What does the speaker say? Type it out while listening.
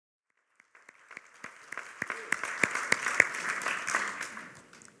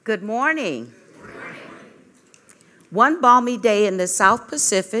Good morning. One balmy day in the South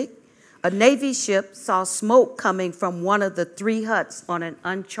Pacific, a Navy ship saw smoke coming from one of the 3 huts on an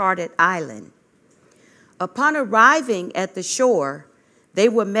uncharted island. Upon arriving at the shore, they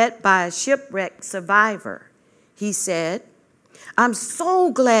were met by a shipwrecked survivor. He said, "I'm so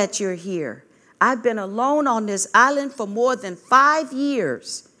glad you're here. I've been alone on this island for more than 5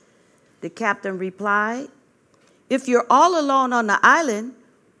 years." The captain replied, "If you're all alone on the island,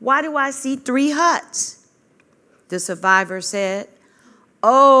 why do I see 3 huts?" The survivor said,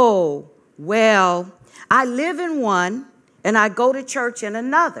 "Oh, well, I live in one and I go to church in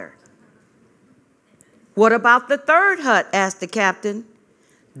another." "What about the 3rd hut?" asked the captain.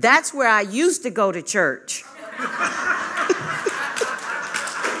 "That's where I used to go to church."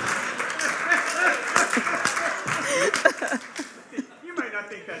 You might not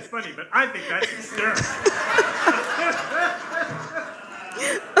think that's funny, but I think that's hysterical.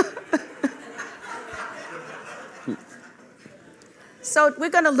 So we're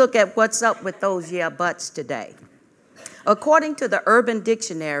going to look at what's up with those yeah buts today. According to the Urban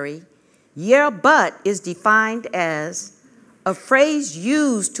Dictionary, yeah but is defined as a phrase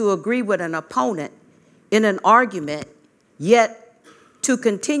used to agree with an opponent in an argument, yet to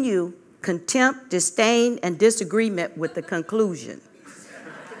continue contempt, disdain, and disagreement with the conclusion.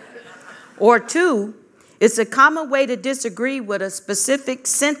 Or 2, it's a common way to disagree with a specific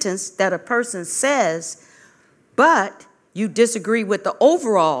sentence that a person says, but you disagree with the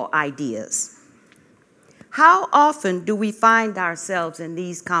overall ideas. How often do we find ourselves in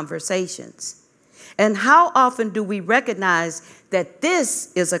these conversations? And how often do we recognize that this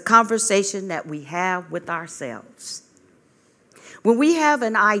is a conversation that we have with ourselves? When we have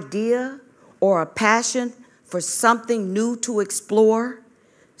an idea or a passion for something new to explore,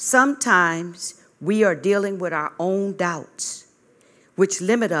 sometimes we are dealing with our own doubts, which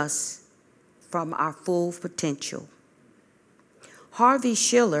limit us from our full potential. Harvey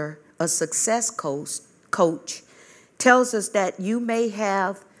Schiller, a success coach, tells us that you may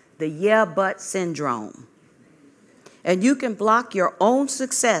have the yeah but syndrome. And you can block your own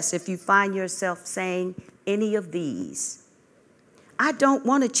success if you find yourself saying any of these. "I don't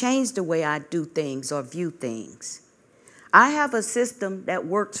want to change the way I do things or view things. I have a system that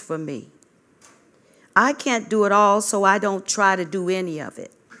works for me. I can't do it all, so I don't try to do any of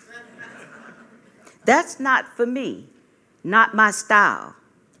it. That's not for me. Not my style.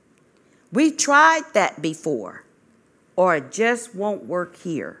 We tried that before, or it just won't work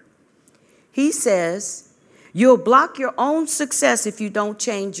here." He says, you'll block your own success if you don't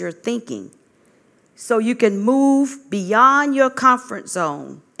change your thinking, so you can move beyond your comfort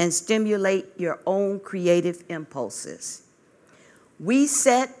zone and stimulate your own creative impulses. We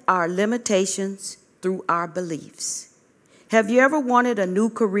set our limitations through our beliefs. Have you ever wanted a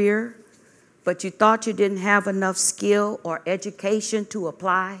new career, but you thought you didn't have enough skill or education to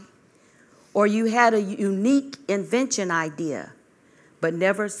apply? Or you had a unique invention idea, but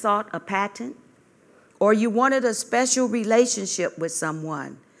never sought a patent? Or you wanted a special relationship with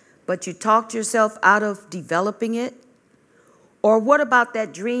someone, but you talked yourself out of developing it? Or what about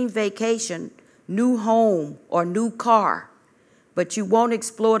that dream vacation, new home, or new car, but you won't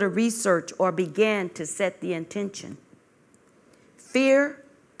explore the research or begin to set the intention? Fear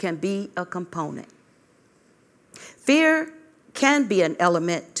can be a component. Fear can be an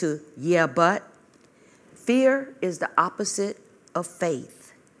element to yeah but. Fear is the opposite of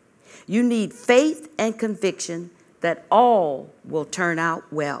faith. You need faith and conviction that all will turn out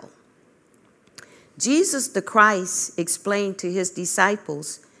well. Jesus the Christ explained to his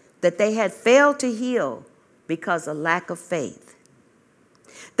disciples that they had failed to heal because of lack of faith.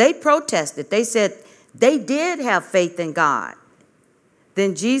 They protested. They said they did have faith in God.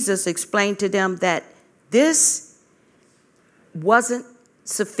 Then Jesus explained to them that this wasn't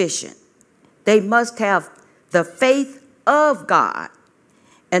sufficient. They must have the faith of God.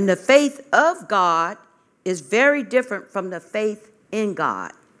 And the faith of God is very different from the faith in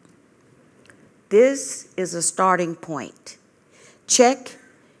God. This is a starting point. Check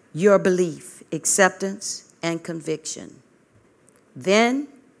your belief, acceptance, and conviction. Then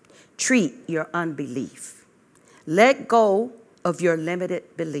treat your unbelief. Let go of your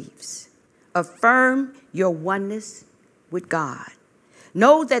limited beliefs. Affirm your oneness with God.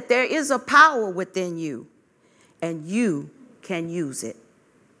 Know that there is a power within you, and you can use it.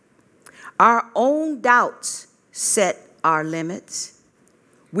 Our own doubts set our limits.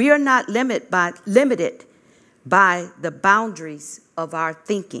 We are not limited by the boundaries of our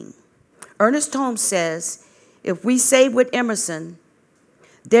thinking. Ernest Holmes says, if we say with Emerson,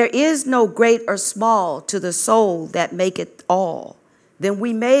 "There is no great or small to the soul that maketh all. then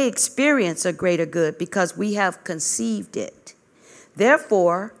we may experience a greater good because we have conceived it.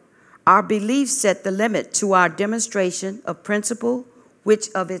 Therefore, our beliefs set the limit to our demonstration of principle, which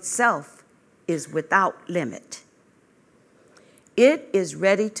of itself is without limit. It is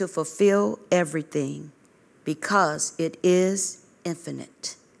ready to fulfill everything because it is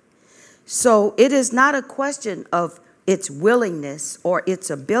infinite. So it is not a question of its willingness or its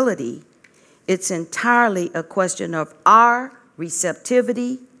ability. It's entirely a question of our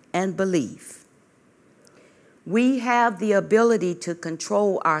receptivity and belief. We have the ability to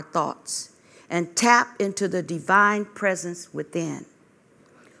control our thoughts and tap into the divine presence within.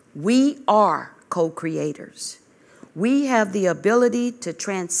 We are co-creators. We have the ability to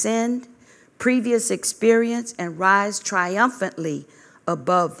transcend previous experience and rise triumphantly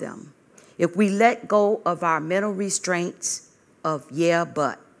above them if we let go of our mental restraints of yeah,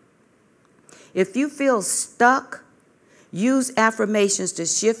 but. If you feel stuck, use affirmations to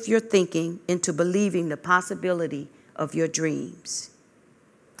shift your thinking into believing the possibility of your dreams.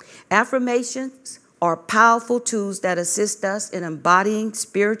 Affirmations are powerful tools that assist us in embodying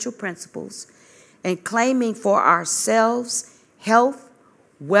spiritual principles and claiming for ourselves health,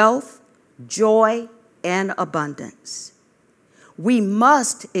 wealth, joy, and abundance. We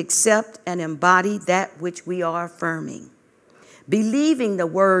must accept and embody that which we are affirming, believing the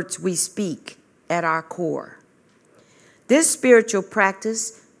words we speak at our core. This spiritual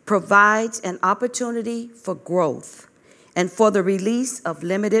practice provides an opportunity for growth and for the release of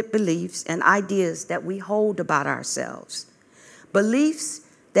limited beliefs and ideas that we hold about ourselves, beliefs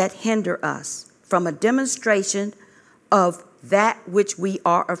that hinder us from a demonstration of that which we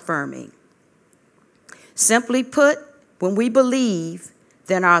are affirming. Simply put, when we believe,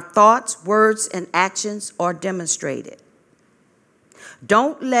 then our thoughts, words, and actions are demonstrated.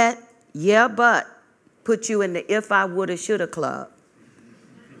 Don't let yeah, but put you in the if I woulda, shoulda club.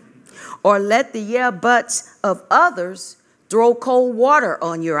 Or let the yeah, buts of others throw cold water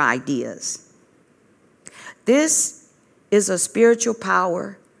on your ideas. This is a spiritual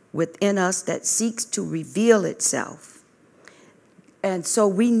power within us that seeks to reveal itself. And so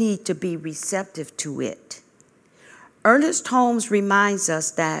we need to be receptive to it. Ernest Holmes reminds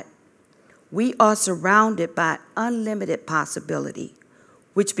us that we are surrounded by unlimited possibility,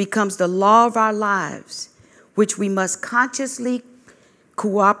 which becomes the law of our lives, which we must consciously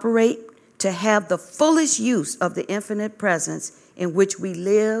cooperate to have the fullest use of the infinite presence in which we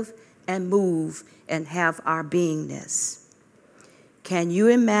live and move and have our beingness. Can you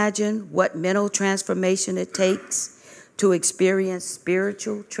imagine what mental transformation it takes to experience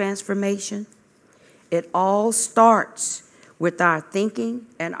spiritual transformation? It all starts with our thinking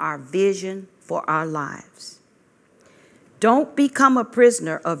and our vision for our lives. Don't become a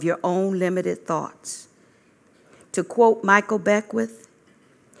prisoner of your own limited thoughts. To quote Michael Beckwith,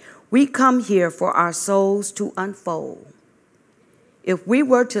 we come here for our souls to unfold. If we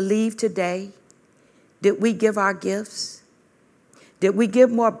were to leave today, did we give our gifts? Did we give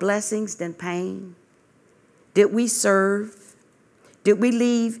more blessings than pain? Did we serve? Did we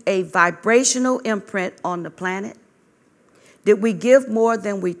leave a vibrational imprint on the planet? Did we give more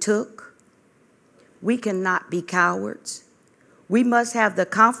than we took? We cannot be cowards. We must have the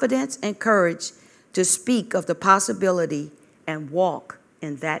confidence and courage to speak of the possibility and walk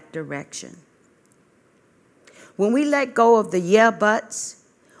in that direction. When we let go of the yeah buts,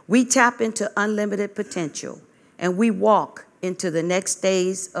 we tap into unlimited potential and we walk into the next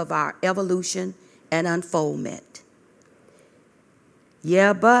phase of our evolution and unfoldment.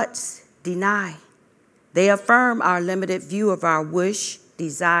 Yeah buts deny. They affirm our limited view of our wish,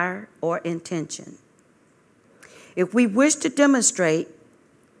 desire, or intention. If we wish to demonstrate,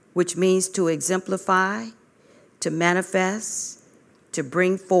 which means to exemplify, to manifest, to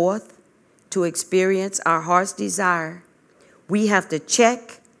bring forth, to experience our heart's desire, we have to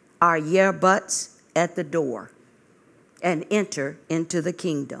check our yeah buts at the door and enter into the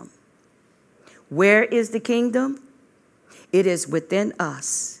kingdom. Where is the kingdom? It is within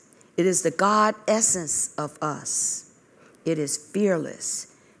us. It is the God essence of us. It is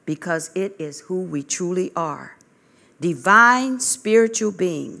fearless because it is who we truly are. Divine spiritual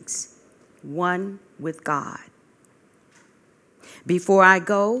beings, one with God. Before I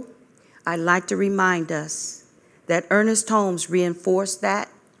go, I'd like to remind us that Ernest Holmes reinforced that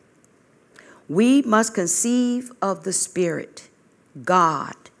we must conceive of the Spirit,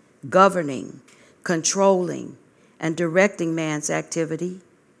 God, governing, controlling, and directing man's activity.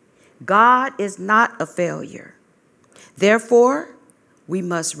 God is not a failure. Therefore, we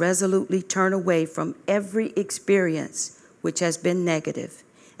must resolutely turn away from every experience which has been negative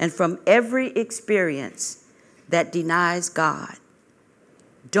and from every experience that denies God.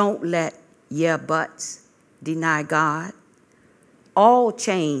 Don't let yeah buts deny God. All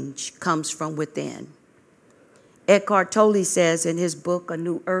change comes from within. Eckhart Tolle says in his book, A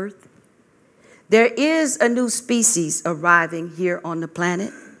New Earth, there is a new species arriving here on the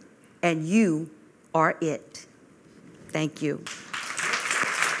planet, and you are it. Thank you.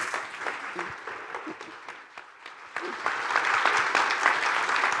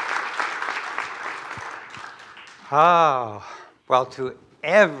 Oh, well, to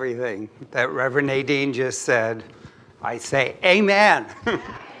everything that Reverend Nadine just said, I say amen.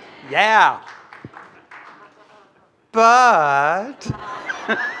 Yeah. But,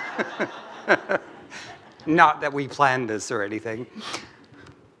 not that we planned this or anything.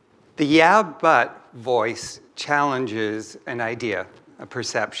 The yeah, but voice challenges an idea, a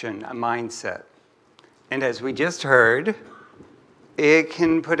perception, a mindset. And as we just heard, it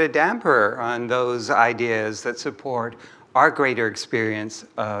can put a damper on those ideas that support our greater experience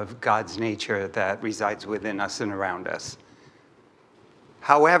of God's nature that resides within us and around us.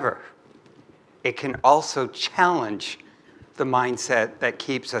 However, it can also challenge the mindset that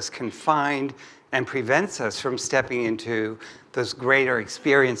keeps us confined and prevents us from stepping into those greater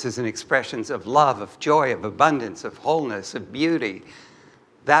experiences and expressions of love, of joy, of abundance, of wholeness, of beauty,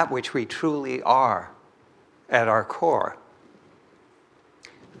 that which we truly are at our core.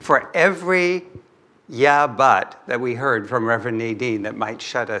 For every yeah, but that we heard from Reverend Nadine that might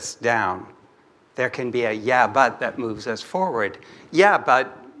shut us down, there can be a yeah, but that moves us forward. Yeah,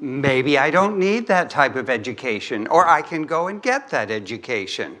 but maybe I don't need that type of education, or I can go and get that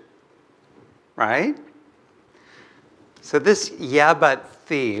education, right? So this yeah, but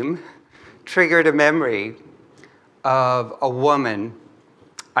theme triggered a memory of a woman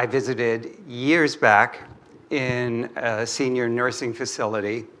I visited years back in a senior nursing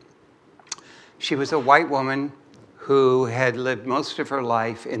facility. She was a white woman who had lived most of her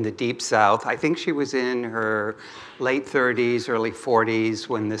life in the Deep South. I think she was in her late 30s, early 40s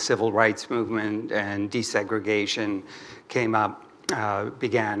when the civil rights movement and desegregation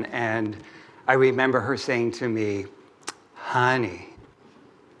began. And I remember her saying to me, honey,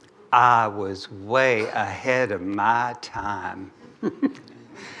 I was way ahead of my time.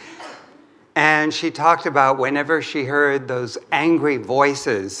 And she talked about whenever she heard those angry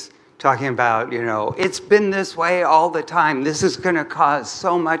voices talking about, you know, it's been this way all the time. This is going to cause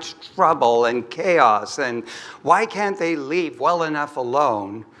so much trouble and chaos. And why can't they leave well enough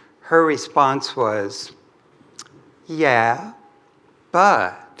alone? Her response was, yeah,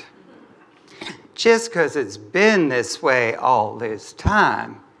 but just because it's been this way all this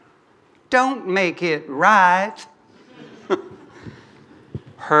time, don't make it right.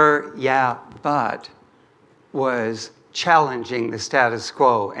 Her yeah, but was challenging the status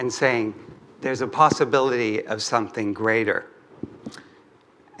quo and saying there's a possibility of something greater.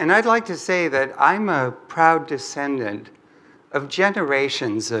 And I'd like to say that I'm a proud descendant of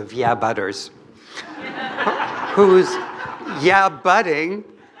generations of yeah-butters whose yeah-butting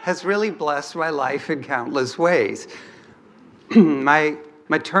has really blessed my life in countless ways. My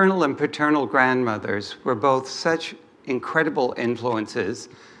maternal and paternal grandmothers were both such incredible influences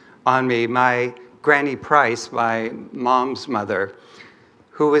on me. My Granny Price, my mom's mother,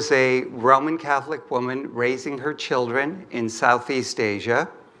 who was a Roman Catholic woman raising her children in Southeast Asia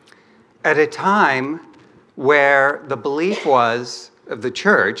at a time where the belief was of the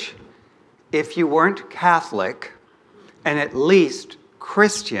church, if you weren't Catholic and at least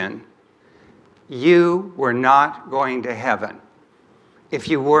Christian, you were not going to heaven. If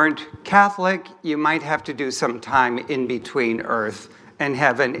you weren't Catholic, you might have to do some time in between earth and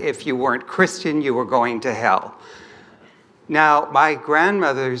heaven. If you weren't Christian, you were going to hell. Now, my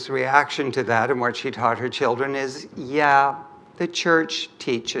grandmother's reaction to that and what she taught her children is, yeah, the church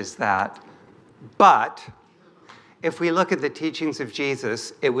teaches that. But if we look at the teachings of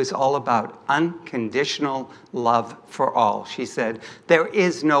Jesus, it was all about unconditional love for all. She said, there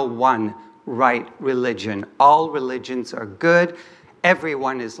is no one right religion. All religions are good.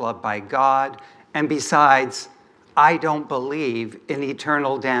 Everyone is loved by God. And besides, I don't believe in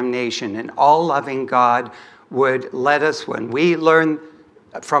eternal damnation. An all-loving God would let us, when we learn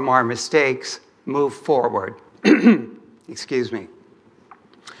from our mistakes, move forward. Excuse me.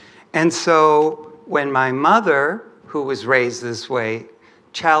 And so when my mother, who was raised this way,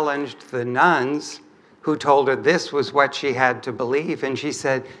 challenged the nuns who told her this was what she had to believe, and she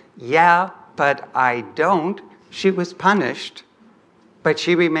said, yeah, but I don't, she was punished. But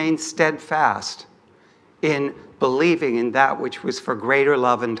she remained steadfast in believing in that which was for greater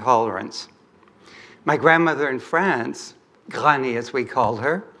love and tolerance. My grandmother in France, Granny as we called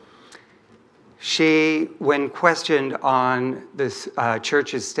her, She, when questioned on this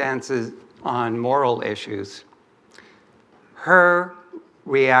church's stances on moral issues, her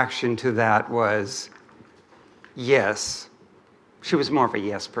reaction to that was yes. She was more of a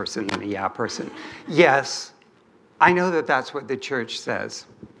yes person than a yeah person. Yes, I know that that's what the church says.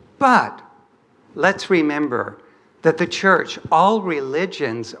 But let's remember that the church, all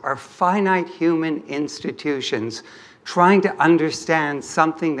religions, are finite human institutions trying to understand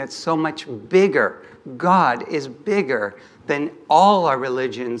something that's so much bigger. God is bigger than all our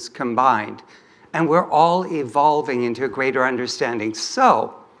religions combined. And we're all evolving into a greater understanding.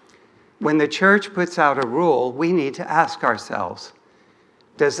 So, when the church puts out a rule, we need to ask ourselves,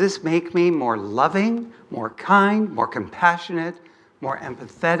 does this make me more loving, more kind, more compassionate, more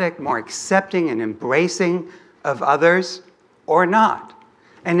empathetic, more accepting and embracing of others, or not?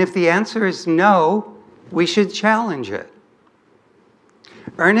 And if the answer is no, we should challenge it.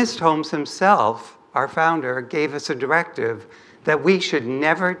 Ernest Holmes himself, our founder, gave us a directive that we should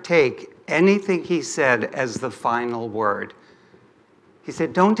never take anything he said as the final word. He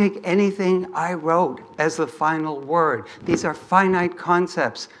said, don't take anything I wrote as the final word. These are finite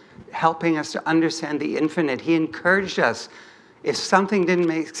concepts helping us to understand the infinite. He encouraged us, if something didn't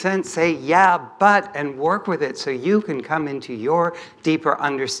make sense, say, yeah, but, and work with it so you can come into your deeper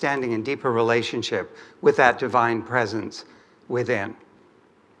understanding and deeper relationship with that divine presence within.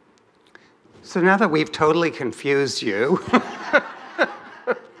 So now that we've totally confused you,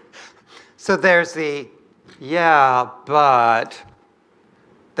 so there's the yeah, but,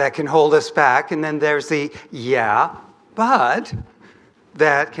 that can hold us back, and then there's the yeah, but,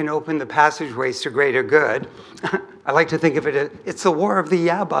 that can open the passageways to greater good. I like to think of it as, it's the war of the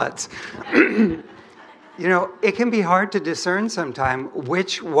yeah buts. You know, it can be hard to discern sometimes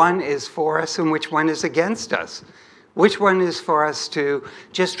which one is for us and which one is against us. Which one is for us to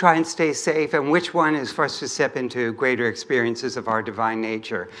just try and stay safe, and which one is for us to step into greater experiences of our divine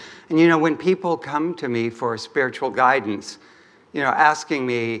nature. And you know, when people come to me for spiritual guidance, you know, asking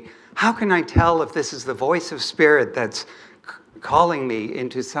me, how can I tell if this is the voice of spirit that's calling me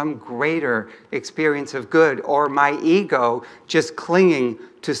into some greater experience of good, or my ego just clinging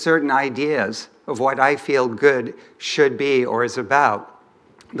to certain ideas of what I feel good should be or is about?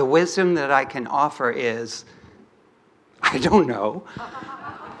 The wisdom that I can offer is, I don't know,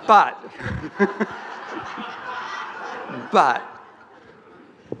 but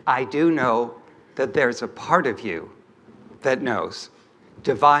I do know that there's a part of you that knows.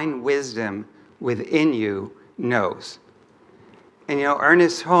 Divine wisdom within you knows. And you know,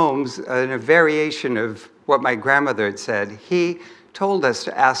 Ernest Holmes, in a variation of what my grandmother had said, he told us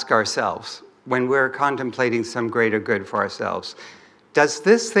to ask ourselves, when we're contemplating some greater good for ourselves, does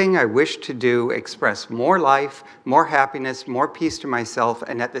this thing I wish to do express more life, more happiness, more peace to myself,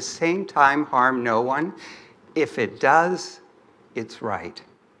 and at the same time harm no one? If it does, it's right.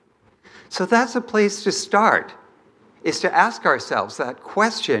 So that's a place to start, is to ask ourselves that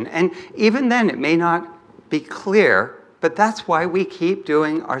question. And even then, it may not be clear, but that's why we keep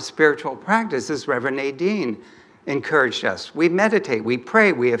doing our spiritual practice, as Reverend Nadine encouraged us. We meditate, we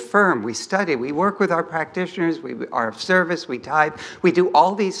pray, we affirm, we study, we work with our practitioners, we are of service, we tithe. We do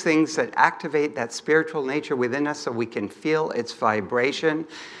all these things that activate that spiritual nature within us so we can feel its vibration.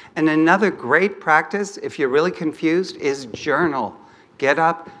 And another great practice, if you're really confused, is journal. Get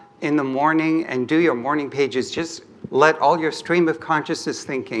up in the morning and do your morning pages. Just let all your stream of consciousness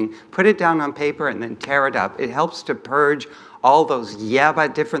thinking, put it down on paper and then tear it up. It helps to purge all those yeah,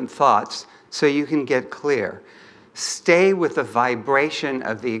 but different thoughts so you can get clear. Stay with the vibration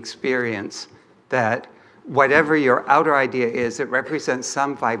of the experience, that whatever your outer idea is, it represents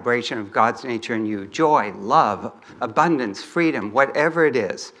some vibration of God's nature in you. Joy, love, abundance, freedom, whatever it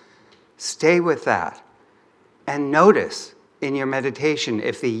is. Stay with that. And notice in your meditation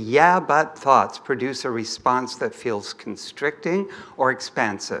if the yeah, but thoughts produce a response that feels constricting or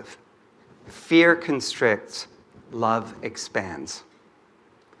expansive. Fear constricts, love expands.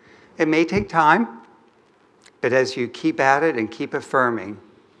 It may take time, but as you keep at it and keep affirming,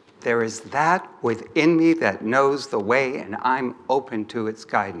 there is that within me that knows the way, and I'm open to its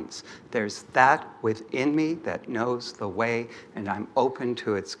guidance. There's that within me that knows the way, and I'm open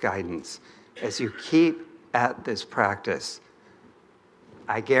to its guidance. As you keep at this practice,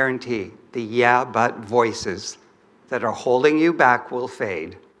 I guarantee the yeah, but voices that are holding you back will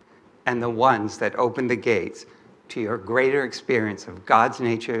fade, and the ones that open the gates to your greater experience of God's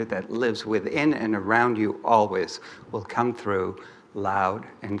nature that lives within and around you always will come through loud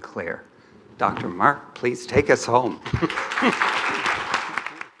and clear. Dr. Mark, please take us home.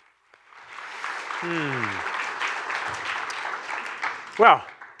 Well,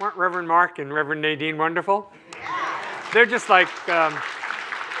 weren't Reverend Mark and Reverend Nadine wonderful? They're just like,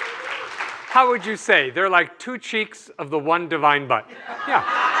 how would you say? They're like two cheeks of the one divine butt. Yeah.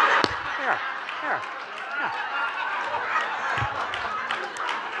 There. Yeah.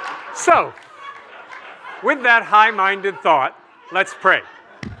 So, with that high-minded thought, let's pray.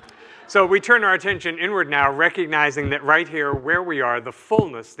 So we turn our attention inward now, recognizing that right here where we are, the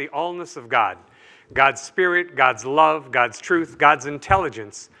fullness, the allness of God, God's Spirit, God's love, God's truth, God's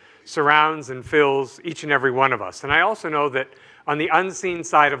intelligence surrounds and fills each and every one of us. And I also know that on the unseen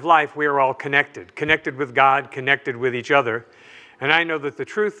side of life, we are all connected, connected with God, connected with each other. And I know that the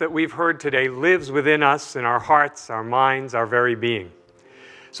truth that we've heard today lives within us, in our hearts, our minds, our very being.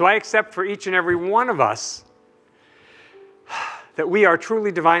 So I accept for each and every one of us that we are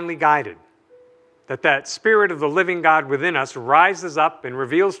truly divinely guided, that Spirit of the living God within us rises up and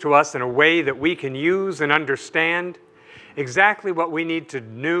reveals to us in a way that we can use and understand exactly what we need to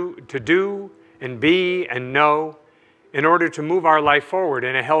do and be and know in order to move our life forward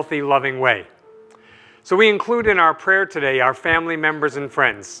in a healthy, loving way. So we include in our prayer today our family members and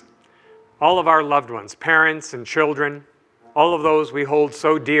friends, all of our loved ones, parents and children, all of those we hold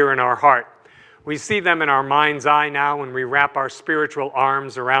so dear in our heart. We see them in our mind's eye now when we wrap our spiritual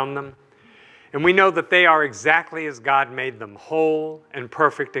arms around them. And we know that they are exactly as God made them, whole and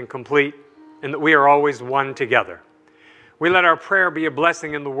perfect and complete, and that we are always one together. We let our prayer be a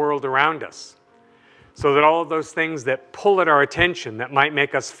blessing in the world around us, so that all of those things that pull at our attention that might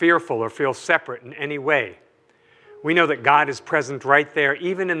make us fearful or feel separate in any way, we know that God is present right there,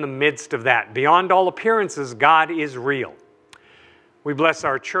 even in the midst of that. Beyond all appearances, God is real. We bless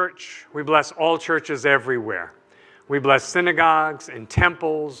our church. We bless all churches everywhere. We bless synagogues and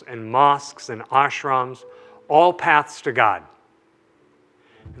temples and mosques and ashrams, all paths to God.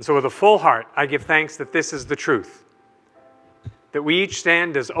 And so with a full heart, I give thanks that this is the truth, that we each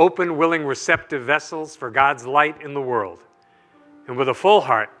stand as open, willing, receptive vessels for God's light in the world. And with a full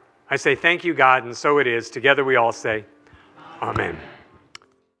heart, I say thank you, God, and so it is. Together we all say, Amen.